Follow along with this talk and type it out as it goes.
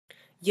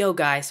Yo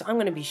guys, so I'm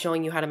going to be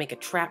showing you how to make a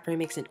trap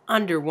remix in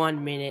under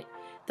 1 minute.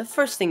 The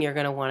first thing you're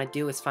going to want to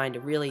do is find a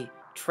really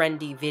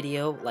trendy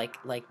video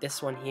like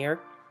this one here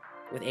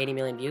with 80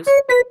 million views.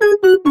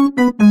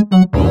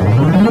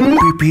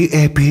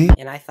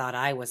 And I thought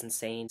I was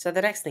insane. So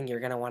the next thing you're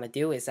going to want to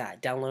do is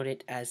download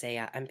it as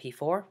a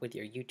MP4 with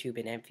your YouTube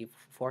and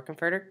MP4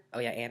 converter. Oh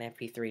yeah, and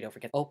MP3, don't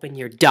forget. Open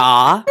your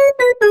DAW.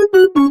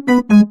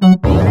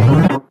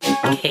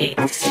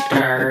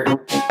 Kickstart.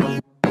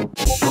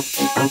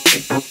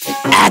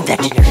 Add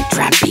that generic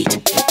trap beat.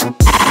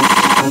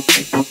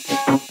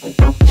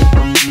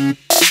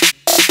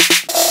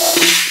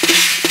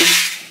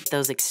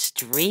 Those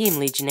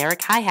extremely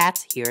generic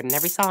hi-hats, hear it in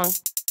every song.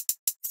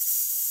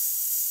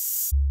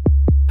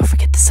 Don't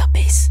forget the sub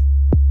bass.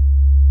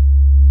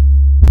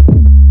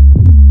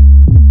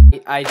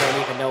 I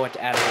don't even know what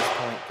to add at this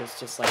point. There's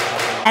just like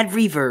nothing. Add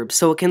reverb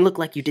so it can look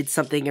like you did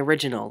something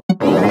original.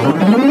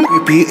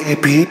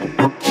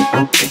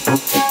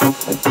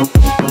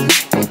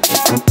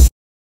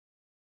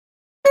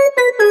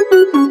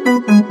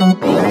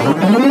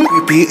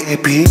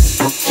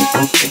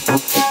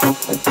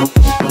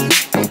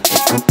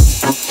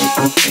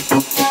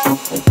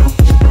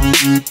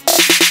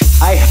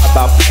 I have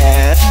a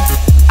pen,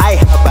 I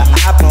have an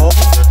apple,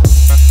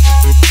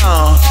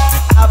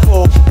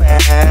 apple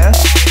pen.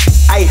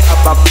 I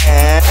have a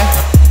pen,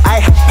 I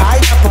have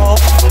pineapple,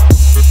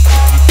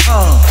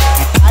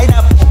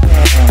 pineapple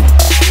pen,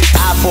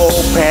 apple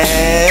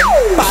pen,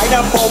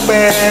 pineapple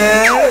pen,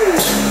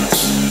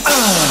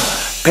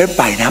 pen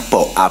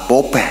pineapple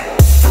apple pen.